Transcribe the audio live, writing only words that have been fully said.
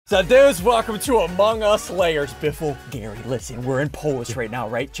So dudes, welcome to Among Us Layers. Biffle, Gary, listen, we're in Polis right now,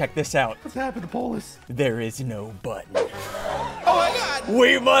 right? Check this out. What's happened to Polis? There is no button. Oh my god!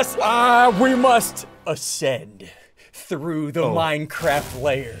 We must ascend through the Minecraft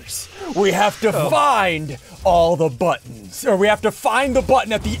layers. We have to find all the buttons. Or we have to find the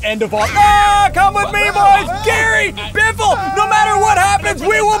button at the end of all. Come with me, boys! Gary, Biffle, no matter what happens,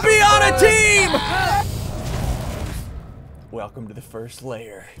 we will be on a team! Welcome to the first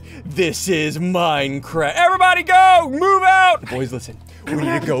layer. This is Minecraft. Everybody go! Move out! Boys, listen. We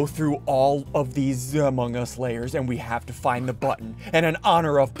need to go through all of these Among Us layers, and we have to find the button. And in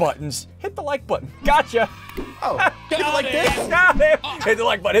honor of buttons, hit the like button. Gotcha! Oh, hit it like this? Hit the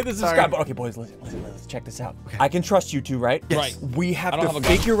like button, hit the subscribe button. Okay, boys, listen, let's check this out. Okay. I can trust you two, right? Yes. Right. We have to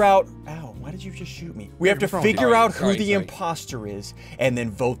figure out... Ow, why did you just shoot me? We have to figure out who the imposter is, and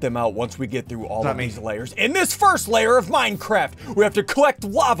then vote them out once we get through all of these layers. In this first layer of Minecraft, we have to collect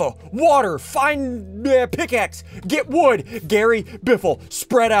lava, water, find pickaxe, get wood. Gary, Biffle,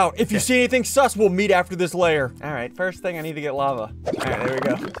 spread out. If you see anything sus, we'll meet after this layer. All right, first thing, I need to get lava. All right, there we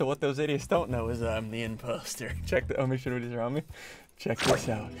go. So what those idiots don't know is I'm the imposter. Check the, make sure nobody's around me. Check this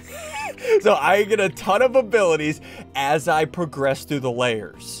out. So I get a ton of abilities as I progress through the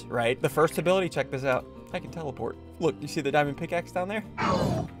layers, right? The first ability, check this out. I can teleport. Look, you see the diamond pickaxe down there?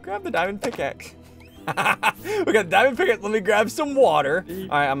 Grab the diamond pickaxe. We got diamond pickaxe. Let me grab some water. All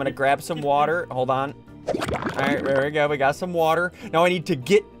right, I'm gonna grab some water. Hold on. All right, there we go. We got some water. Now I need to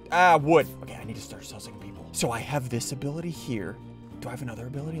get wood. Okay, I need to start sussing people. So I have this ability here. Do I have another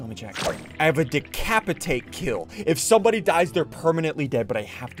ability? Let me check. I have a decapitate kill. If somebody dies, they're permanently dead, but I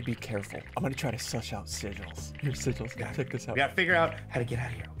have to be careful. I'm gonna try to suss out sigils. Here's sigils. Check this out. We gotta figure out how to get out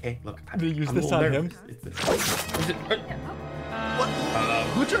of here, okay? Look, I'm gonna use this on him.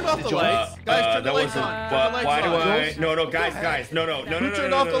 Who turned off the lights? Guys, turn the lights on. Why do I? No, guys, no. Who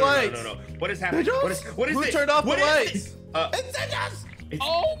turned off the lights? No. What is happening? What is Who this? turned off the lights? It's sigils!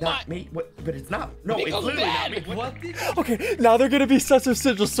 It's not me. What? But it's not. No, it's Nico's literally not bad. me. What did Okay, now they're gonna be sus of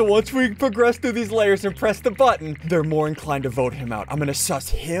sigils, so once we progress through these layers and press the button, they're more inclined to vote him out. I'm gonna sus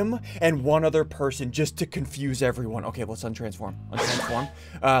him and one other person just to confuse everyone. Okay, let's untransform.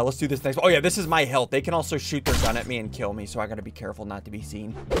 Let's do this next. Oh yeah, this is my health. They can also shoot their gun at me and kill me, so I gotta be careful not to be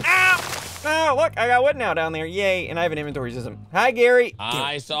seen. Ow! Oh, look, I got wood now down there. Yay, and I have an inventory system. Hi, Gary.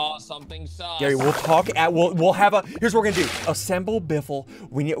 I saw something sus. Gary, we'll talk at, we'll have a, here's what we're gonna do. Assemble Biffle.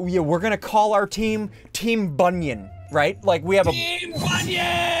 We're gonna call our team Team Bunyan, right? Like we have a Team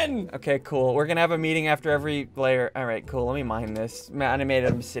Bunyan! Okay, cool. We're gonna have a meeting after every layer. All right, cool. Let me mine this. Man, I made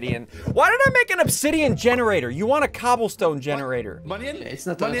an obsidian. Why did I make an obsidian generator? You want a cobblestone generator? Bunyan? It's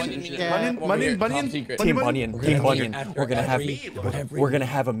not Bunyan. Bunyan. Team Bunyan. We're gonna have a meeting after every layer. We're gonna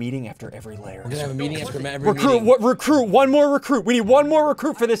have a meeting after every meeting. Recruit. One more recruit. We need one more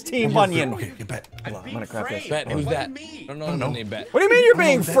recruit for this Team Bunyan. Okay, bet. Hold on, I'm gonna craft this. Bet, who's that? I don't know the name Bet. What do you mean you're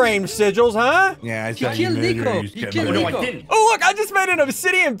being framed, Sigils, huh? Yeah, I You killed Nico. You killed No, I Nico. didn't. Oh, look, I just made an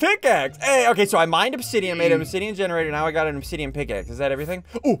obsidian pickaxe. Hey, okay, so I mined obsidian, made an obsidian generator, now I got an obsidian pickaxe. Is that everything?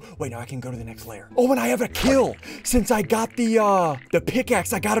 Oh, wait, now I can go to the next layer. Oh, and I have a kill. Since I got the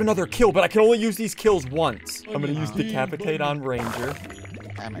pickaxe, I got another kill, but I can only use these kills once. I'm gonna use decapitate on Ranger.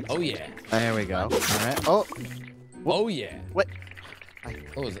 Oh yeah. There we go. All right. Oh. Oh yeah. What?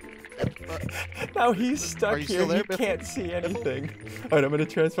 What was it? Now he's stuck you here, still there, he Biffle? can't see anything. All right, I'm gonna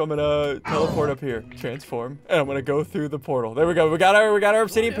transform, I'm gonna teleport up here. Transform, and I'm gonna go through the portal. There we go, we got our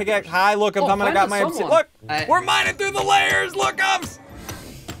obsidian pickaxe. Hi, look, I'm coming, I got my obsidian. Look, we're mining through the layers, look,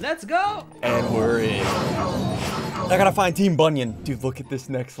 Let's go! and we're in. I gotta find Team Bunyan. Dude, look at this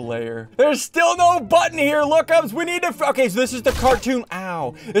next layer. There's still no button here, look-ups. We need to, okay, so this is the cartoon,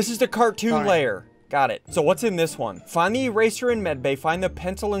 ow. This is the cartoon layer. Got it. So what's in this one? Find the eraser in medbay, find the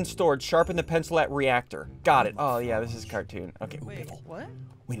pencil in storage, sharpen the pencil at reactor. Got it. Oh yeah, this is cartoon. Okay, Wait, what?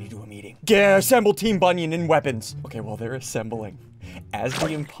 we need to do a meeting. Yeah, assemble Team Bunyan in weapons. Okay, while they're assembling, as the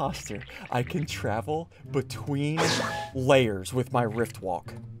imposter, I can travel between layers with my rift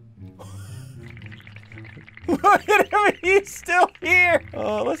walk. Look at him, he's still here.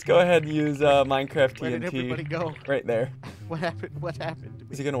 Let's go ahead and use Minecraft TNT. Where did everybody go? Right there. What happened? What happened?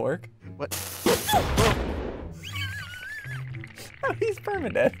 Is it gonna work? What? Oh, he's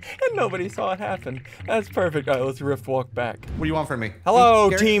permanent, and nobody saw it happen. That's perfect. All right, let's rift walk back. What do you want from me? Hello,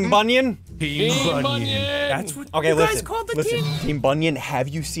 Team Bunyan. Team Bunyan. That's what. Okay, listen. Team Bunyan, have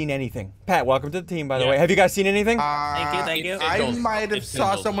you seen anything? Pat, welcome to the team, by the way. Have you guys seen anything? Thank you. I might have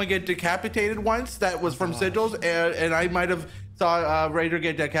saw someone get decapitated once. That was from sigils, and I might have saw Raider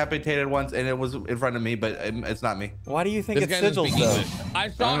get decapitated once, and it was in front of me, but it's not me. Why do you think This it's guy doesn't Sigils speak though? English. I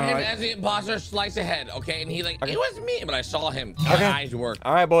saw him as the imposter slice ahead, okay? And he like, it was me, but I saw him. My eyes work.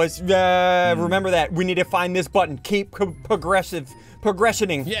 All right, boys. Remember that. We need to find this button. Keep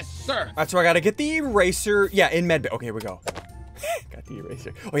progressioning. Yes, sir. All right, so I gotta get the eraser. Yeah, in medbay. Okay, here we go. Got the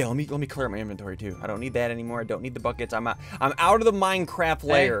eraser. Oh yeah, let me clear up my inventory too. I don't need that anymore. I don't need the buckets. I'm out of the Minecraft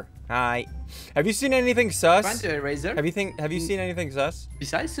layer. Hi. Have you seen anything sus? Find the eraser. Have you seen anything sus?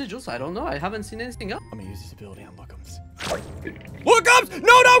 Besides Sigils, I don't know. I haven't seen anything else. I'm gonna use this ability on Lookums. Lookums!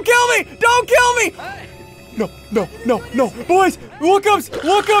 No, don't kill me! Don't kill me! Hey. No, boys! Lookums! It's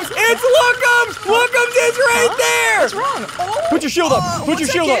Lookums! Lookums is right there! What's wrong? Oh, Put your shield up! Put your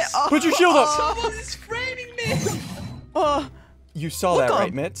shield up! Put your shield up! Someone is framing me. You saw that,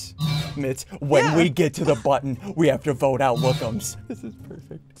 right, Mitz? Mitz, when we get to the button, we have to vote out Lookums. This is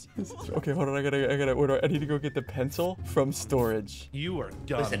perfect. Okay, hold on. I need to go get the pencil from storage. You are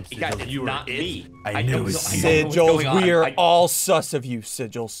dumb. Listen, guys, it's not me. I knew it. Sigils, we are all sus of you,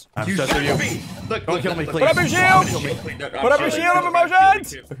 Sigils. I'm sus of you. Look, Don't kill me, please. Put up your shield! Put up your shield of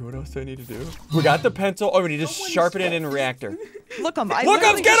emotions! Okay, Okay, what else do I need to do? We got the pencil. Oh, we need to sharpen it in reactor.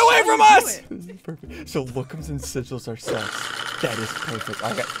 Lookums, get away from us! This is perfect. So Lookums and Sigils are sus. That is perfect.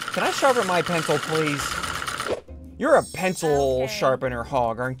 Okay. Can I sharpen my pencil, please? You're a pencil sharpener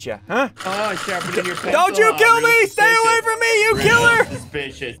hog, aren't you? Huh? Oh, sharpening your pencil. Don't you kill me! Stay away from me, you killer!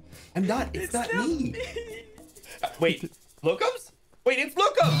 Suspicious. I'm not. It's not me. Wait, Lookums? Wait, it's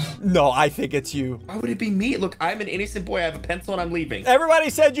Lookums. No, I think it's you. Why would it be me? Look, I'm an innocent boy. I have a pencil and I'm leaving. Everybody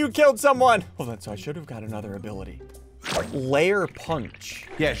said you killed someone. Hold on, so I should have got another ability. Layer punch.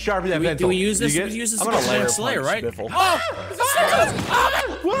 Yeah, sharpen that pencil. Do we use this? You We get- use this I'm gonna layer Slayer, punch, right? Biffle. Oh!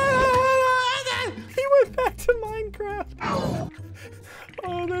 He went back to Minecraft.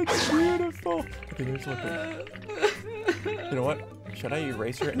 Oh, that's beautiful. Okay, there's Lookum. You know what? Should I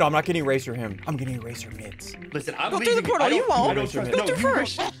eraser it? No, I'm not gonna eraser him. I'm gonna eraser Mitz. Listen, I'm Go through the leaving. portal. I don't- You won't. I don't trust- Go no, through you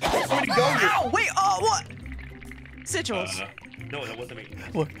first. go. I'm going to go. Ow, wait, what? Sigils. No, that wasn't me.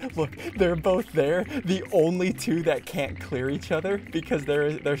 Look, they're both there. The only two that can't clear each other because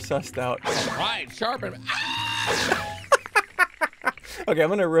they're sussed out. Right, sharpen. Okay, I'm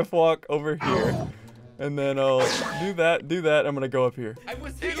gonna riff walk over here. And then I'll do that. I'm gonna go up here. I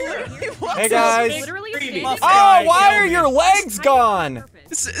was here. Hey guys! Literally Screaming. standing Oh, why are your legs gone?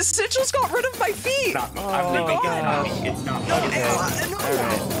 Sigils got rid of my feet. I'm leaving. It's not me.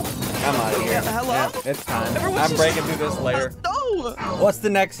 Alright. I'm out of here. Hello? Yeah, it's time. Everyone's I'm just- breaking through this layer. No. What's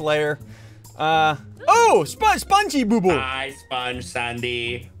the next layer? Oh, spongy boo boo. Hi,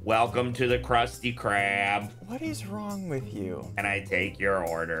 SSundee. Welcome to the Krusty Krab. What is wrong with you? And I take your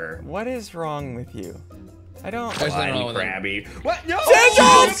order. What is wrong with you? I don't. There's nothing wrong Bunny with him. Krabby. What? No!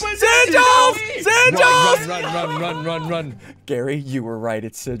 Sigils! Run. Gary, you were right.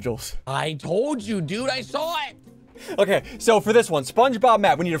 It's Sigils. I told you, dude. I saw it. Okay, so for this one, SpongeBob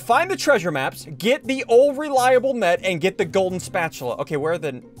map, we need to find the treasure maps, get the old reliable net, and get the golden spatula. Okay, where are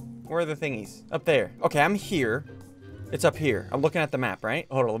the thingies? Up there. Okay, I'm here. It's up here. I'm looking at the map, right?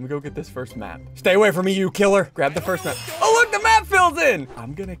 Hold on, let me go get this first map. Stay away from me, you killer. Grab the first map. Oh, look, the map fills in.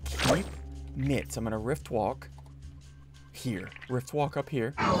 I'm gonna keep Mitz. I'm gonna rift walk here. Rift walk up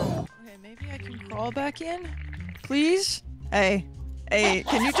here. Okay, maybe I can crawl back in, please. Hey,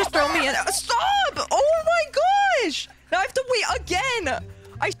 can you just throw me in? Stop! Oh my gosh! Now I have to wait again.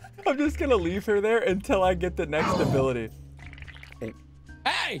 I'm just gonna leave her there until I get the next ability.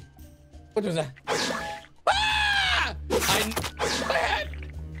 Hey! What was that? Ah! My head!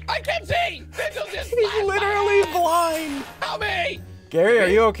 I can't see! Sigils just He's literally blind. Help me! Gary, are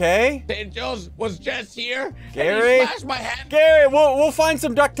you okay? Sigils was just here. Gary? And he slashed my head. Gary, we'll find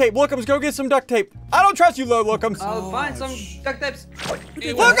some duct tape. Lookums, go get some duct tape. I don't trust you, Lookums. I'll find some duct tapes.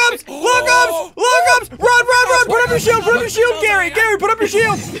 Lookums! Run! Put up your shield, Gary! Gary, put up your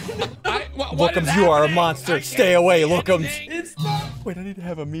shield! Lookums, you are a monster. Stay away, Lookums. It's not. Wait, I need to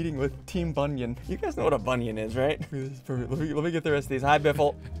have a meeting with Team Bunyan. You guys know what a Bunyan is, right? This is perfect. Let me get the rest of these. Hi,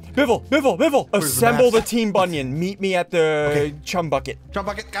 Biffle. Biffle! Assemble the Team Bunyan. Meet me at the chum bucket. Chum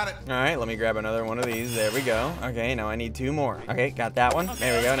bucket, got it. All right, let me grab another one of these. There we go. Okay, now I need 2 more. Okay, got that one.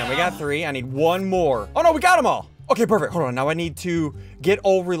 There we go. Now we got 3. I need 1 more. Oh, no, we got them all. Okay, perfect. Hold on. Now I need to get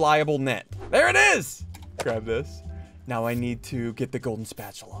old reliable net. There it is. Grab this. Now I need to get the golden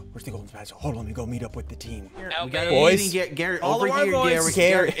spatula. Where's the golden spatula? Hold on, let me go meet up with the team. Boys. Gary, All over of our here, boys.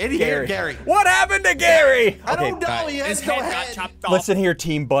 Gary. In here, Gary. What happened to Gary? I don't know. He His has no head got head. chopped off. Listen here,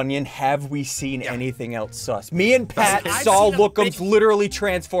 Team Bunyan. Have we seen anything else sus? Me and Pat I've saw seen a Lookums big- literally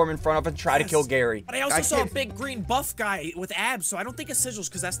transform in front of us and try to kill Gary. But I also saw a can't- big green buff guy with abs, so I don't think it's sigils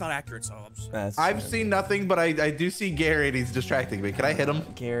because that's not accurate. So I'm just... I've seen nothing, but I do see Gary and he's distracting me. Can I hit him?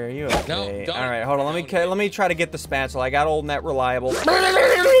 Gary, are you okay? No, don't. All right, hold on. Let me try to get the spatula. I got old net reliable. Watch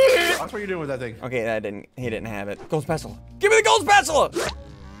what you're doing with that thing. Okay, he didn't have it. Gold spatula. Give me the gold spatula!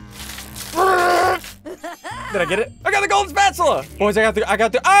 Did I get it? I got the gold spatula! Boys, I got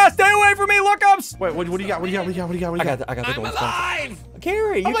the, stay away from me, Lookums! Wait, what do you got? What do you got? I got the gold spatula. Alive!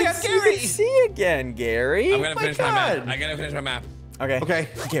 Gary, you my can, God, you Gary! can see again, Gary. I'm gonna finish my God. map. I gotta finish my map. Okay.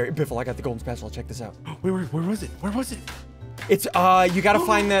 Gary, Biffle, I got the golden spatula. Check this out. Where was it? Where was it? It's, you gotta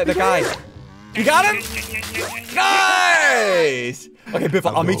find the guy. You got him? Nice! Okay,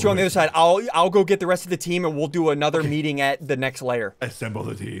 Biffle, I'll meet you on the other side. I'll go get the rest of the team and we'll do another meeting at the next layer. Assemble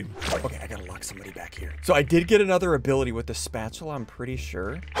the team. Okay, I gotta lock somebody back here. So I did get another ability with the spatula, I'm pretty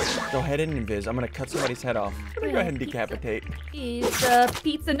sure. Go ahead and invis. I'm gonna cut somebody's head off. I'm gonna go ahead and decapitate. Is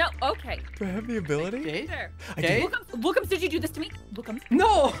pizza? No. Okay. Do I have the ability? Okay. There. Okay. Lookums, did you do this to me? Lookums.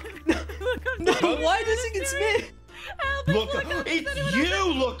 No. No. Why does it get me? Look, it's you,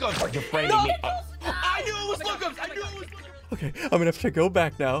 Lookums. You're framing me up. I knew it was Lookums. I knew it was Lookums. Okay, I'm gonna have to go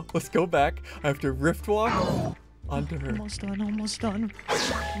back now. Let's go back. I have to rift walk onto her. Almost done. Almost done.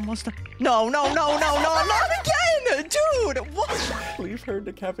 Almost done. No, not again! Dude, what? Leave her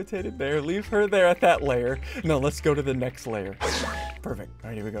decapitated there. Leave her there at that layer. No, let's go to the next layer. Perfect. All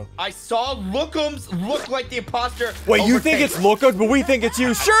right, here we go. I saw Lookums look like the imposter. Wait, you think it's Lookums, but we think it's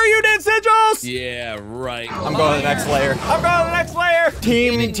you. Sure you did, Sigils! Yeah, right. I'm going to the next layer. I'm going to the next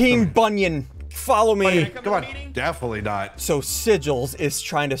layer! Team Bunyan, follow me. Come on. Definitely not. So Sigils is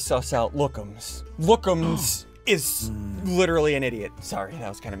trying to suss out Lookums. Lookums is literally an idiot. Sorry, that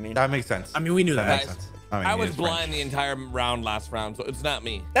was kind of mean. That makes sense. I mean, we knew that. makes Guys, sense. I mean, I he was is French. blind the entire last round, so it's not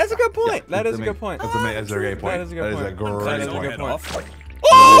me. That's a good point. That is a That good point. That's a great point. That is a good point. That is a great That is a point. good point.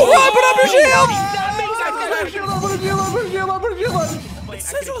 Oh, put up your shield!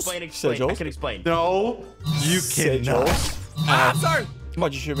 I can explain. No, you cannot. Ah, sorry.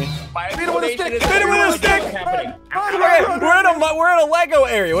 Why'd you shoot me? Beat him with a stick. Beat him with a stick! Okay, we're in a Lego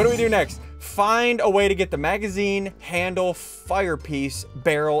area. What do we do next? Find a way to get the magazine, handle, fire piece,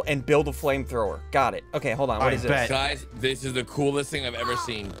 barrel, and build a flamethrower. Got it. Okay, hold on. What is this? bet. Guys, this is the coolest thing I've ever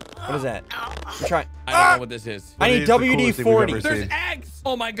seen. What is that? I'm trying. I don't know what this is. I need It is the coolest thing we've ever WD-40. seen. There's eggs!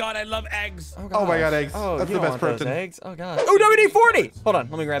 Oh my god, I love eggs. Oh my God, eggs. Oh, That's you the don't best want those person. eggs. Oh god. Oh, WD-40. Hold on,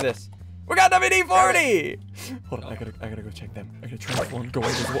 let me grab this. We got WD-40. Hold on, I gotta go check them. I gotta transform. Go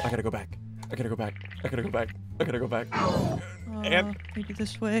invisible. I gotta go back. I gotta go back. I gotta go back. And Maybe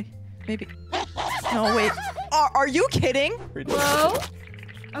this way. Maybe. No, wait. Are you kidding? Whoa.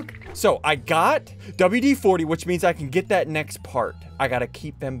 Okay. So I got WD-40, which means I can get that next part. I gotta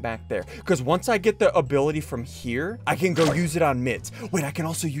keep them back there. Because once I get the ability from here, I can go use it on Mids. Wait, I can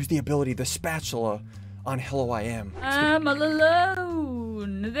also use the ability, the spatula, on Hello I Am. I'm all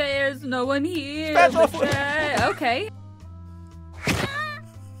alone. There's no one here. Spatula but okay.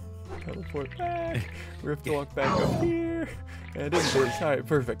 Teleport back. Rift walk back up here. And it is this. All right,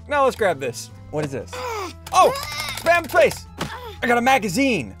 perfect. Now let's grab this. What is this? Oh, spam face. I got a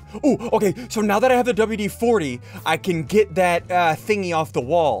magazine. Ooh, okay. So now that I have the WD-40, I can get that thingy off the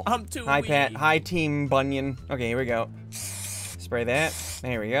wall. I'm too Hi, Pat. weak. Hi, Team Bunyan. Okay, here we go. Spray that.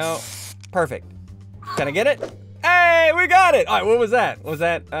 There we go. Perfect. Can I get it? Hey, we got it. All right, what was that? What was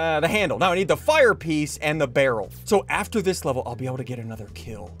that? The handle. Now I need the fire piece and the barrel. So after this level, I'll be able to get another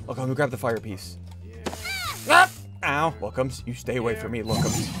kill. Okay, let me grab the fire piece. Ah! Ow. Lookums, you stay away from me,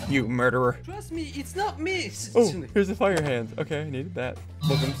 Lookums. You murderer. Trust me, it's not me. Oh, here's the fire hand. Okay, I needed that.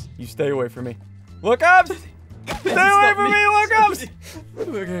 Lookums, you stay away from me. Lookums! Stay away from me, Lookums!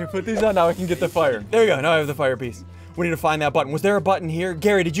 Okay, put these on now. I can get the fire. There we go. Now I have the fire piece. We need to find that button. Was there a button here?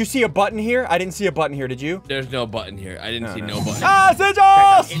 Gary, did you see a button here? I didn't see a button here. Did you? There's no button here. I didn't see no button. Ah,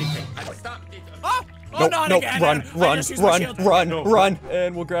 Sigils! Stop. Oh, Nope, not nope, again. run, I run, just used my run, shield. run.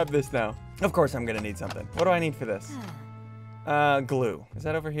 And we'll grab this now. Of course I'm gonna need something. What do I need for this? Glue. Is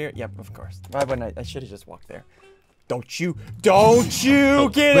that over here? Yep, of course. Why wouldn't I should have just walked there. Don't you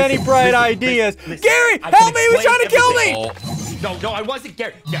get any bright ideas. Gary, help me, he was trying to kill me! Oh, No, I wasn't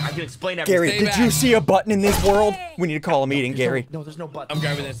Gary. Yeah, I can explain everything. Gary, Stay did back. you see a button in this world? We need to call a meeting, Gary. No, there's no button. I'm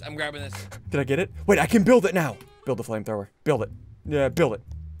grabbing this. I'm grabbing this. Did I get it? Wait, I can build it now. Build the flamethrower. Build it. Yeah, build it.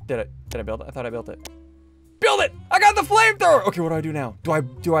 Did I build it? I thought I built it. Build it! I got the flamethrower! Okay, what do I do now?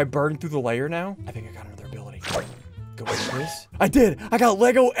 Do I burn through the layer now? I think I got another ability. Go with this. I did. I got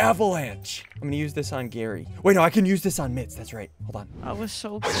Lego Avalanche. I'm gonna use this on Gary. Wait, no, I can use this on Mitz. That's right. Hold on. I was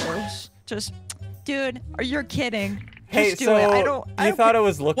so close. Just, dude, are you kidding? Hey, Just do so it. you thought it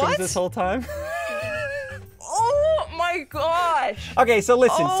was Lookums What? this whole time? Oh my gosh. Okay, so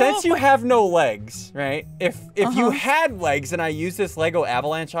listen, Oh since you my- have no legs, right? If you had legs and I use this Lego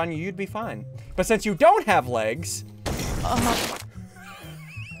Avalanche on you, you'd be fine. But since you don't have legs,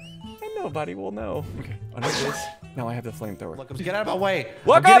 and nobody will know. Okay, under this. Now I have the flamethrower. Look, get out of my way.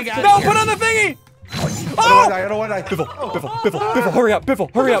 Look I'm up! getting out No, of here. put on the thingy! I don't want to die. Biffle, hurry up! Biffle,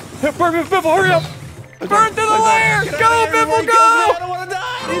 hurry up! Biffle, hurry up! Burn through the layer! Go, Biffle, go! I don't want to die.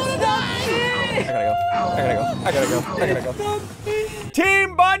 I gotta go.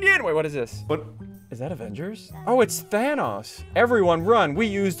 Team Bunyan! Wait, what is this? What? Is that Avengers? Oh, it's Thanos. Everyone run. We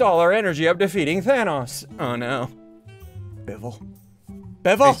used all our energy up defeating Thanos. Oh no. Biffle.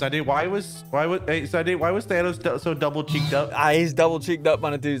 Hey, SSundee, why was Thanos so double cheeked up? He's double cheeked up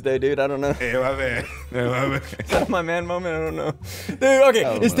on a Tuesday, dude. I don't know. Hey, my man. Is that my man moment? I don't know. Dude,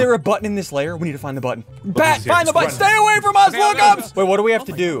 okay. Is there a button in this layer? We need to find the button. Pat, find the button. Run. Stay away from us, Lookums! Wait, what do we have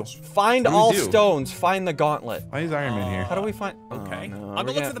to do? Find What do we all do? stones. Find the gauntlet. Why is Iron Man here? How do we find? Okay. Oh, no. I'll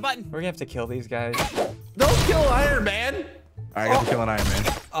go look for the button. We're gonna have to kill these guys. Don't kill Iron Man. I got to kill an Iron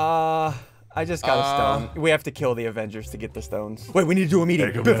Man. I just got a stone. We have to kill the Avengers to get the stones. Wait, we need to do a meeting.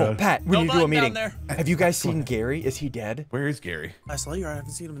 Take 'em Biffle, down. Pat, we No need to do a button down meeting. there. Have you guys seen Gary? Is he dead? Where is Gary? I saw you. I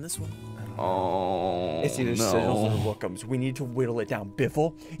haven't seen him in this one. Oh, It's either Sigils or Lookums. We need to whittle it down.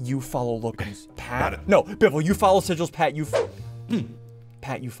 Biffle, you follow Lookums. Got Pat, it. no, Biffle, you follow Sigils. Pat, you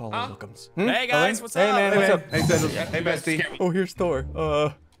Pat, you follow Lookums. Hey guys, what's Hey up? man, what's up? Hey, Sigils. Hey, bestie. Oh, here's Thor.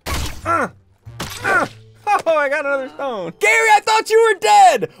 Oh, I got another stone. Gary, I thought you were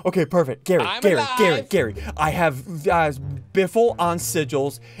dead. Okay, perfect. Gary. I have Biffle on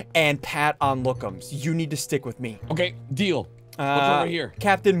Sigils and Pat on Lookums. You need to stick with me. Okay, deal. What's over here?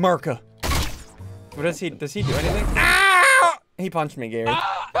 Captain Marka. What does he do anything? Ow! He punched me, Gary.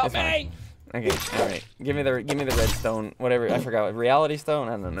 Help me! Okay, all right. Give me the redstone, whatever. I forgot. Reality stone?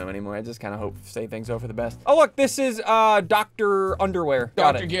 I don't know anymore. I just kind of say things over the best. Oh, look, this is Dr. Underwear.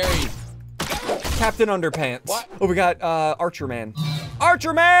 Got Dr. it. Gary. Captain Underpants. What? Oh, we got Archer Man.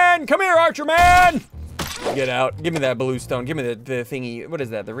 Archer Man! Come here, Archer Man! Get out. Give me that blue stone. Give me the thingy. What is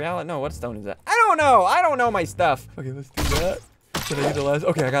that? The reality? No, what stone is that? I don't know. I don't know my stuff. Okay, let's do that. Did I get the last?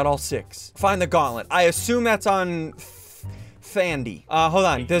 Okay, I got all 6. Find the gauntlet. I assume that's on Thandy. Hold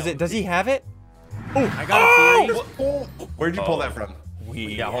on. Does he have it? Oh, I got a theory. Where'd you pull that from?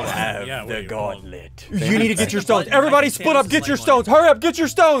 We Yeah, have where the you gauntlet. going? You need to get your stones. button. Everybody I can split up. Thanos' Get your leg stones. Hurry up. Get your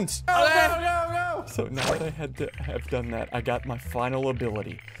stones. Go. So now that I had to have done that, I got my final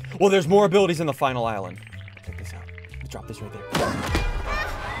ability. Well, there's more abilities in the final island. Check this out. Drop this right there.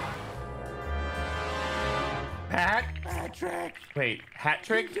 Hat trick. Wait, hat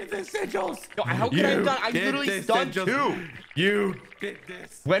trick? Get the sigils. No, how could I have done? I've literally done 2. You did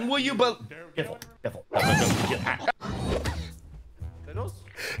this. When will you Biffle.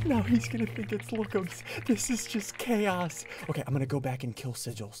 Now he's gonna think it's Lookums. This is just chaos. Okay, I'm gonna go back and kill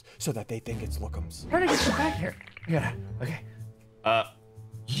Sigils so that they think it's Lookums. How did I get you back here? Yeah. Okay.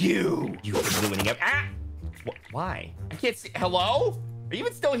 You ruining it. Why? I can't see. Hello? Are you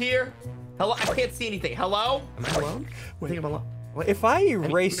even still here? Hello? I can't see anything. Hello? Am I alone? I think I'm alone. Wait. If I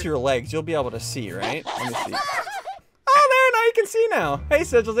erase your legs, you'll be able to see, right? Let me see. Oh, there! Now you can see now. Hey,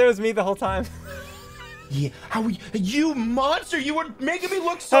 Sigils, it was me the whole time. Yeah. How you monster? You were making me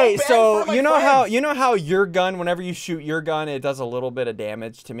look so Hey, bad so for my you know friends. how your gun, whenever you shoot your gun, it does a little bit of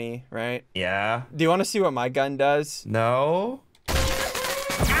damage to me, right? Yeah. Do you want to see what my gun does? No.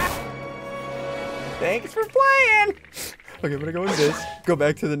 Thanks for playing. Okay, I'm gonna go in this. Go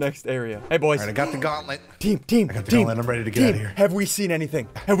back to the next area. Hey, boys. All right, I got the gauntlet. Team. I got the gauntlet. I'm ready to get out of here. Have we seen anything?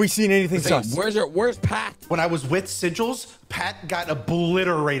 Sus? Where's Pat? When I was with Sigils, Pat got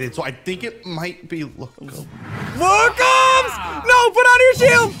obliterated, so I think it might be Lookums. Lookums! No, put on your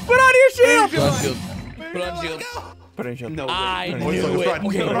shield! Put on your shield! Put on shield. Put on shield. Put on your shield. No I way. knew it. Run,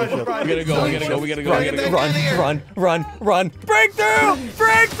 Okay, run. we gotta go. Run. Break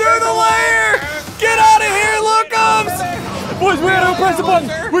through the layer! Get out of here, Lookums! Boys, we gotta press the button.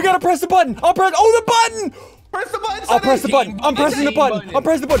 We gotta press the button. The button! Press the button. I'll press the button. I'm pressing the button.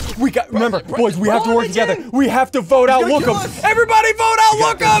 Remember, boys, we have to work together. We have to vote out gonna kill Lookums. us. Everybody vote out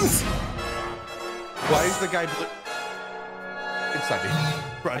got Lookums! Why is the guy blue? It's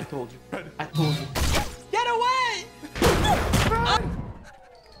SSundee. Run. I told you. Get away!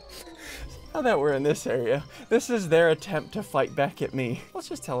 Now that we're in this area, this is their attempt to fight back at me. Let's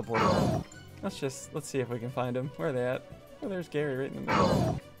just teleport around. Let's see if we can find him. Where are they at? Oh, there's Gary right in the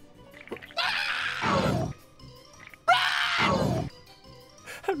middle.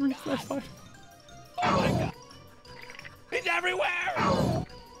 That's fine. Oh my god. He's everywhere.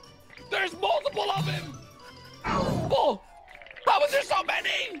 There's multiple of him. Bull. How is there so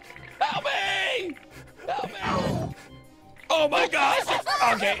many? Help me. Help me. Oh my gosh.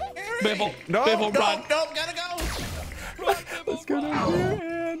 Okay. Biffle. No, Biffle, run. no, gotta go. Run, Biffle, Let's go down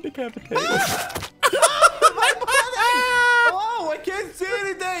here and decapitate. My body! Hello, I can't see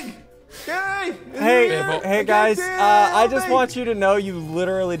anything. Gary, Hey guys, I just want you to know you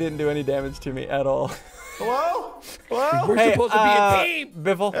literally didn't do any damage to me at all. Hello? Hello? We're supposed to be a team.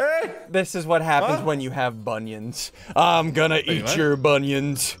 Biffle, Hey. this is what happens when you have bunions. I'm gonna eat your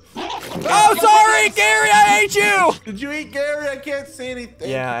bunions. Oh, sorry, Gary, I ate you! Did you eat Gary? I can't see anything.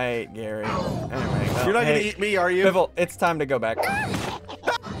 Yeah, I ate Gary. Anyway, You're not gonna eat me, are you? Biffle, it's time to go back.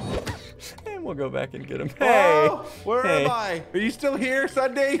 And we'll go back and get him. Hey! Hello? Where am I? Are you still here,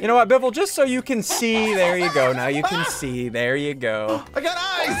 SSundee? You know what, Biffle, just so you can see, there you go. Now you can see, there you go. I got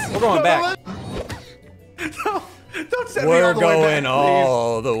eyes! We're going back. No, don't send me all We're the way going back,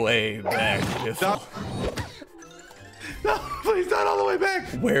 all the way back, Biffle. No, please, not all the way back.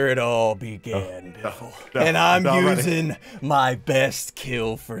 Where it all began, Biffle. no, And I'm no, I'm ready. using my best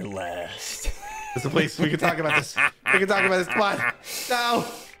kill for last. Listen, please, we can talk about this. We can talk about this. Come on. No.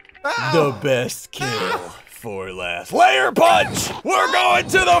 The best kill for last. Layer punch! We're going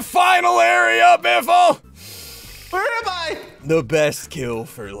to the final area, Biffle! Where am I? The best kill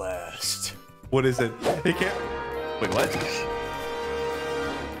for last. What is it? He can't. Wait, what?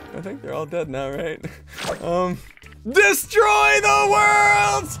 I think they're all dead now, right? Destroy the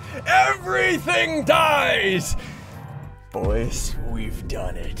worlds! Everything dies! Boys, we've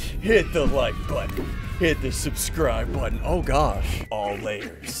done it. Hit the like button. Hit the subscribe button. Oh gosh, all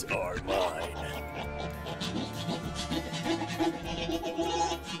layers are mine.